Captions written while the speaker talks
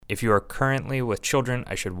If you are currently with children,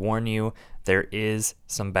 I should warn you, there is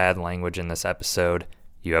some bad language in this episode.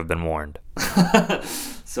 You have been warned.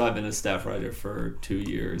 So I've been a staff writer for 2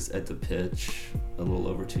 years at The Pitch, a little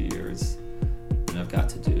over 2 years, and I've got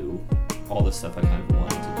to do all the stuff I kind of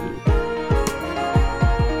wanted to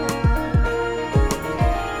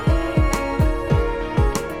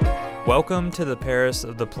do. Welcome to the Paris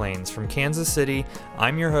of the Plains. From Kansas City,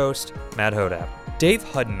 I'm your host, Matt Hodap. Dave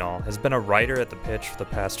Hudnall has been a writer at The Pitch for the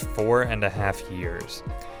past 4.5 years.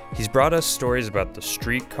 He's brought us stories about the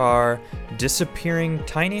streetcar, disappearing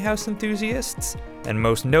tiny house enthusiasts, and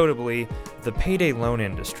most notably, the payday loan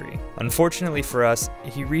industry. Unfortunately for us,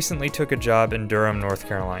 he recently took a job in Durham, North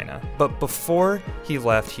Carolina. But before he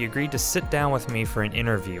left, he agreed to sit down with me for an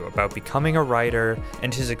interview about becoming a writer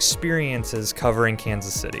and his experiences covering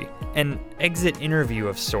Kansas City. An exit interview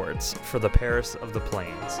of sorts for the Paris of the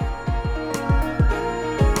Plains.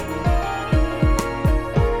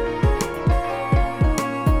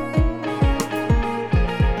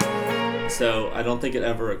 So I don't think it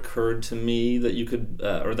ever occurred to me that you could,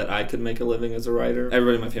 or that I could make a living as a writer.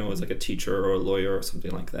 Everybody in my family was like a teacher or a lawyer or something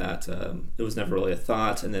like that. It was never really a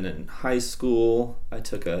thought. And then in high school, I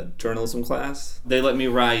took a journalism class. They let me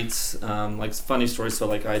write like funny stories. So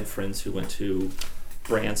like I had friends who went to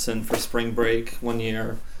Branson for spring break one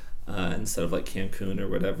year instead of like Cancun or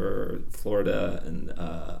whatever, Florida. And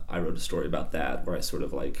I wrote a story about that where I sort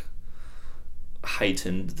of like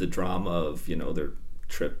heightened the drama of, you know, their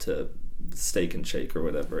trip to Steak and Shake or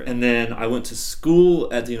whatever. And then I went to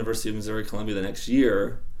school at the University of Missouri-Columbia the next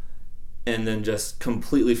year and then just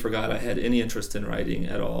completely forgot I had any interest in writing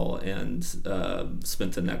at all and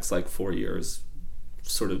spent the next like 4 years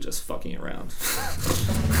sort of just fucking around.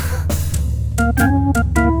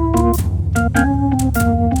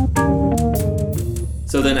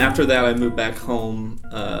 So then after that I moved back home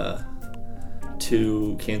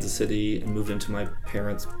to Kansas City and moved into my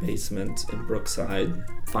parents' basement in Brookside.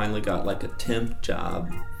 Finally got like a temp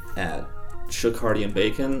job at Shook, Hardy &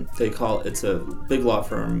 Bacon. It's a big law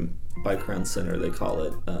firm by Crown Center. They call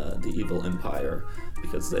it the Evil Empire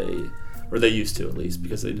because they used to at least,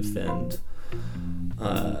 because they defend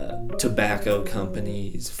tobacco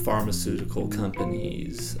companies, pharmaceutical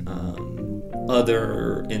companies,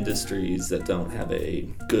 other industries that don't have a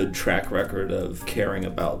good track record of caring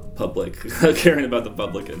about the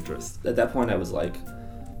public interest. At that point I was like,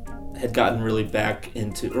 had gotten really back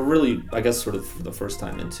into, or really, I guess sort of for the first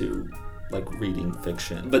time into like reading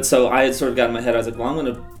fiction. But so I had sort of got in my head, I was like, well,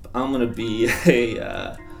 I'm gonna be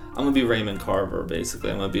Raymond Carver, basically.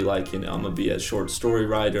 I'm gonna be like, I'm gonna be a short story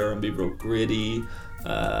writer, I'm gonna be real gritty,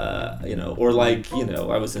 or like,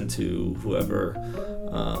 I was into whoever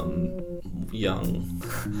young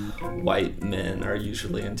white men are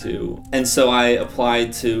usually into. And so I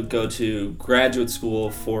applied to go to graduate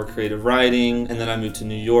school for creative writing, and then I moved to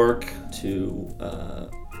New York to,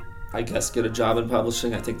 get a job in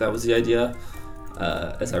publishing. I think that was the idea,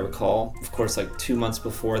 as I recall. Of course, like 2 months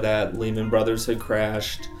before that, Lehman Brothers had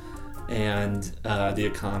crashed, and the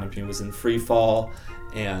economy was in free fall,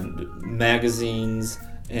 and magazines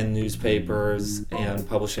and newspapers and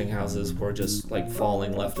publishing houses were just like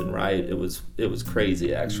falling left and right. It was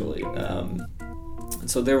crazy, actually. And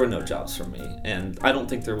so there were no jobs for me, and I don't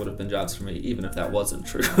think there would have been jobs for me even if that wasn't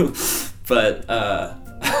true. But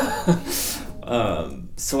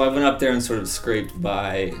so I went up there and sort of scraped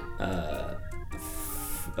by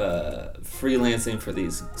freelancing for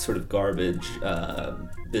these sort of garbage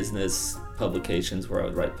business publications where I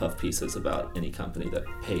would write puff pieces about any company that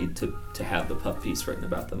paid to have the puff piece written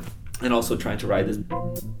about them, and also trying to write this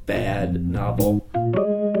bad novel.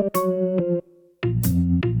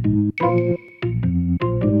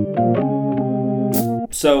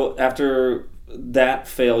 So after that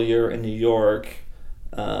failure in New York,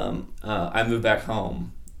 I moved back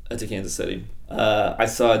home to Kansas City. I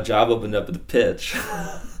saw a job opened up at The Pitch.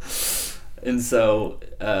 And so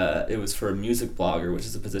it was for a music blogger, which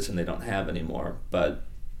is a position they don't have anymore. But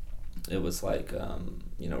it was like,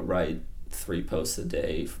 write 3 posts a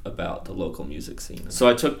day about the local music scene. So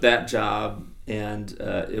I took that job, and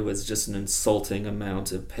it was just an insulting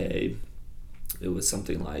amount of pay. It was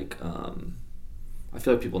something like, I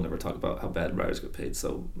feel like people never talk about how bad writers get paid,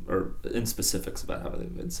 or in specifics about how they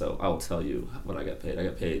get paid. So I will tell you what I got paid. I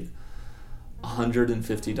got paid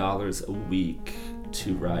 $150 a week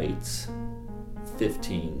to write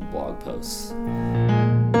 15 blog posts.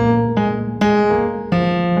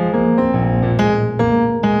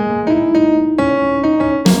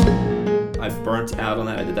 I burnt out on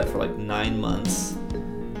that. I did that for like 9 months.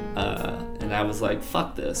 And I was like,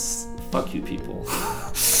 fuck this. Fuck you people.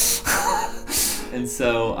 And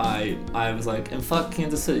so I was like, and fuck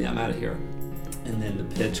Kansas City, I'm out of here. And then the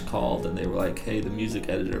pitch called, and they were like, hey, the music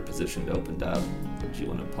editor position opened up. Do you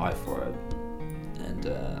want to apply for it? And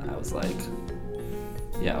I was like,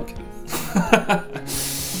 yeah, okay.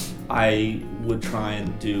 I would try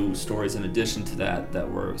and do stories in addition to that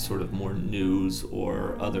were sort of more news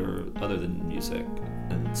or other than music,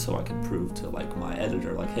 and so I could prove to like my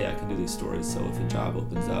editor, like, hey, I can do these stories. So if a job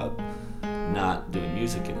opens up, not doing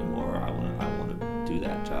music anymore, I want to do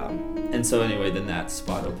that job. And so anyway, then that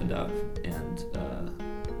spot opened up, and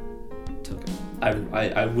took it.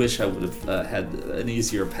 I wish I would have had an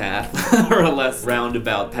easier path or a less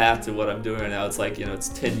roundabout path to what I'm doing now. It's like, it's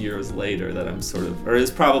 10 years later that I'm sort of, or it's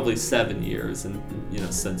probably 7 years, and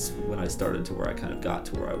since when I started to where I kind of got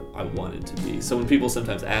to where I wanted to be. So when people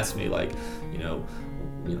sometimes ask me like,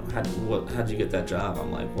 how'd you get that job?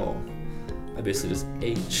 I'm like, well, I basically just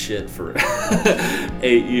ate shit for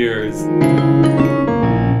 8 years.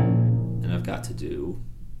 And I've got to do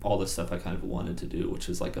all the stuff I kind of wanted to do, which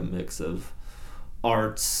is like a mix of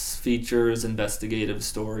arts, features, investigative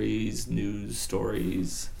stories, news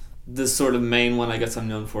stories. The sort of main one I guess I'm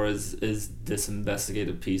known for is this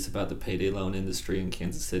investigative piece about the payday loan industry in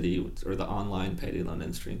Kansas City, or the online payday loan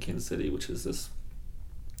industry in Kansas City, which is this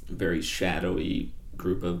very shadowy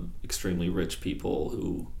group of extremely rich people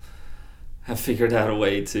who have figured out a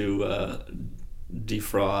way to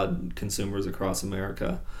defraud consumers across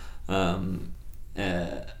America.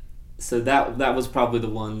 So that was probably the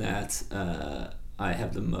one that I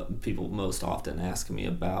have people most often ask me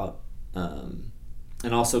about, and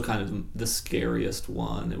also kind of the scariest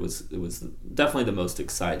one. It was definitely the most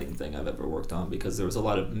exciting thing I've ever worked on, because there was a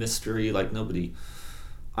lot of mystery. Like nobody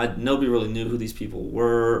really knew who these people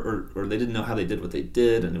were, or they didn't know how they did what they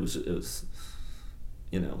did, and it was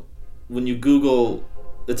when you Google.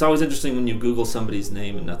 It's always interesting when you Google somebody's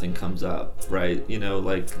name and nothing comes up, right?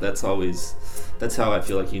 Like that's how I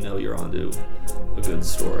feel like you're onto a good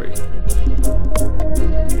story.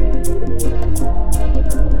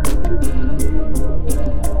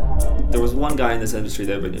 There was one guy in this industry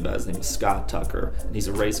that everybody knew about. His name was Scott Tucker, and he's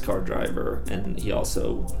a race car driver, and he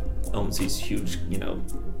also owns these huge,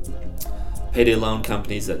 payday loan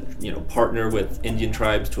companies that, partner with Indian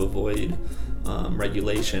tribes to avoid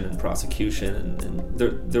regulation and prosecution, and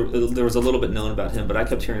there was a little bit known about him, but I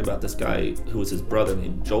kept hearing about this guy who was his brother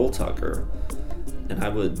named Joel Tucker, and I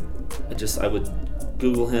would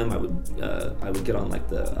Google him. I would get on like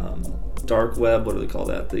the dark web, what do they call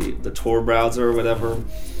that, the Tor browser or whatever,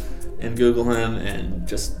 and Google him, and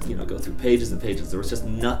just go through pages and pages. There was just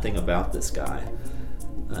nothing about this guy,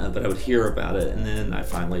 but I would hear about it, and then I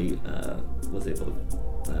finally was able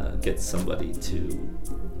to get somebody to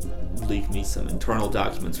leak me some internal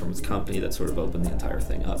documents from his company that sort of opened the entire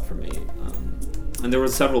thing up for me. And there were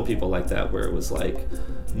several people like that where it was like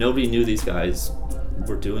nobody knew these guys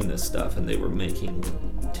were doing this stuff, and they were making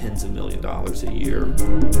tens of $millions a year.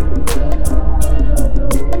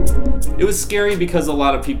 It was scary because a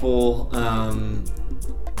lot of people,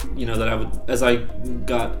 as I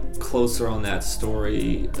got closer on that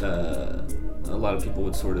story, a lot of people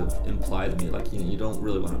would sort of imply to me, like, you don't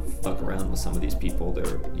really want to fuck around with some of these people.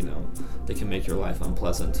 They're, they can make your life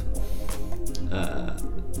unpleasant.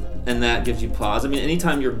 And that gives you pause. I mean,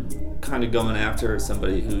 anytime you're kind of going after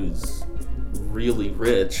somebody who's really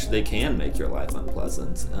rich, they can make your life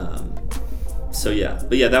unpleasant. That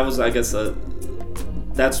was, I guess,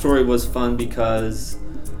 that story was fun because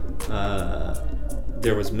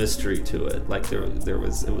there was mystery to it. Like it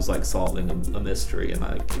was like solving a mystery, and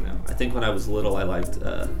I think when I was little, I liked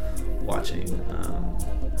watching.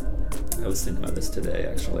 I was thinking about this today,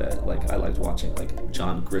 actually. I liked watching like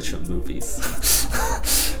John Grisham movies,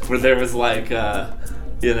 where there was like,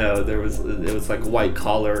 it was like white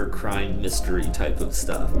collar crime mystery type of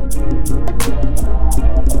stuff.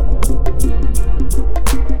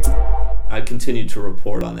 I continued to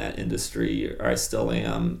report on that industry, or I still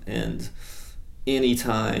am, and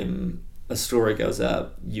anytime a story goes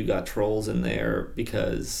up, you got trolls in there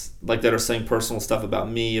because that are saying personal stuff about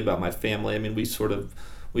me, about my family. I mean,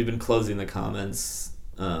 we've been closing the comments.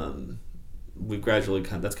 We've gradually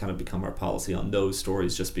that's kind of become our policy on those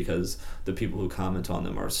stories, just because the people who comment on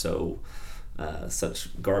them are so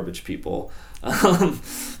such garbage people.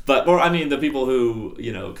 The people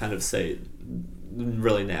who kind of say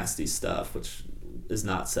really nasty stuff, which is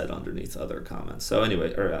not said underneath other comments. So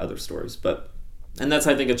anyway, or other stories, and that's,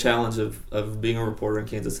 I think, a challenge of being a reporter in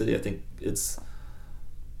Kansas City. I think it's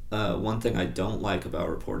one thing I don't like about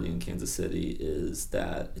reporting in Kansas City is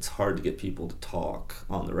that it's hard to get people to talk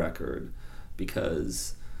on the record,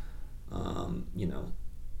 because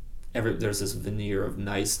there's this veneer of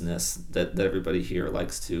niceness that everybody here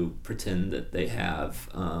likes to pretend that they have,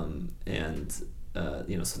 so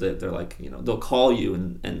they're like, they'll call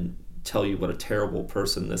you and tell you what a terrible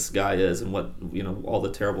person this guy is and what, all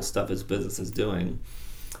the terrible stuff his business is doing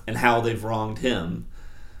and how they've wronged him.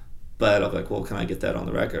 But I'm like, well, can I get that on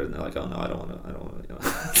the record? And they're like, oh no, I don't want to.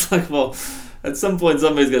 It's like, well, at some point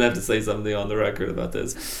somebody's gonna have to say something on the record about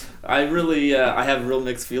this. I really, I have real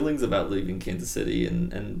mixed feelings about leaving Kansas City,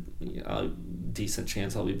 and a decent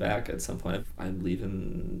chance I'll be back at some point. I'm leaving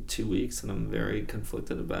in 2 weeks, and I'm very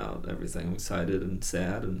conflicted about everything. I'm excited and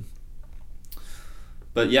sad,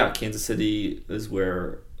 but yeah, Kansas City was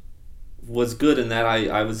good in that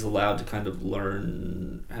I was allowed to kind of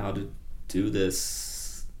learn how to do this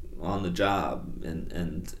on the job, and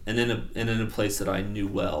in a place that I knew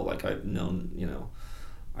well. Like I've known,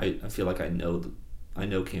 I feel like I know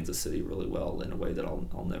Kansas City really well in a way that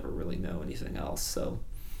I'll never really know anything else. So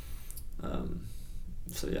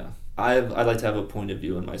yeah, I'd like to have a point of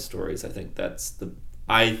view in my stories. I think that's the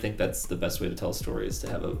best way to tell a story, is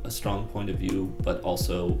to have a strong point of view, but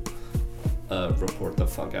also report the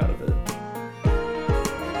fuck out of it.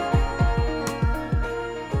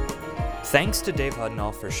 Thanks to Dave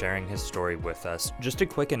Hudnall for sharing his story with us. Just a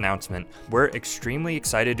quick announcement. We're extremely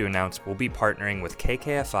excited to announce we'll be partnering with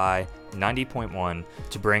KKFI 90.1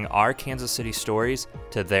 to bring our Kansas City stories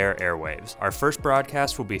to their airwaves. Our first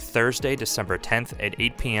broadcast will be Thursday, December 10th at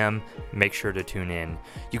 8 p.m. Make sure to tune in.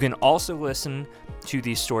 You can also listen to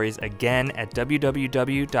these stories again at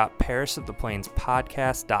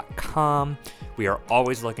www.parisoftheplainspodcast.com. We are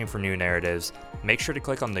always looking for new narratives. Make sure to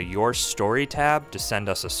click on the Your Story tab to send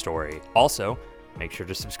us a story. Also, make sure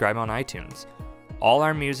to subscribe on iTunes. All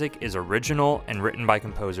our music is original and written by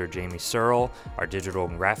composer Jamie Searle. Our digital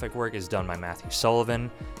and graphic work is done by Matthew Sullivan.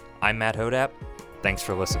 I'm Matt Hodap. Thanks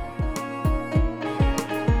for listening.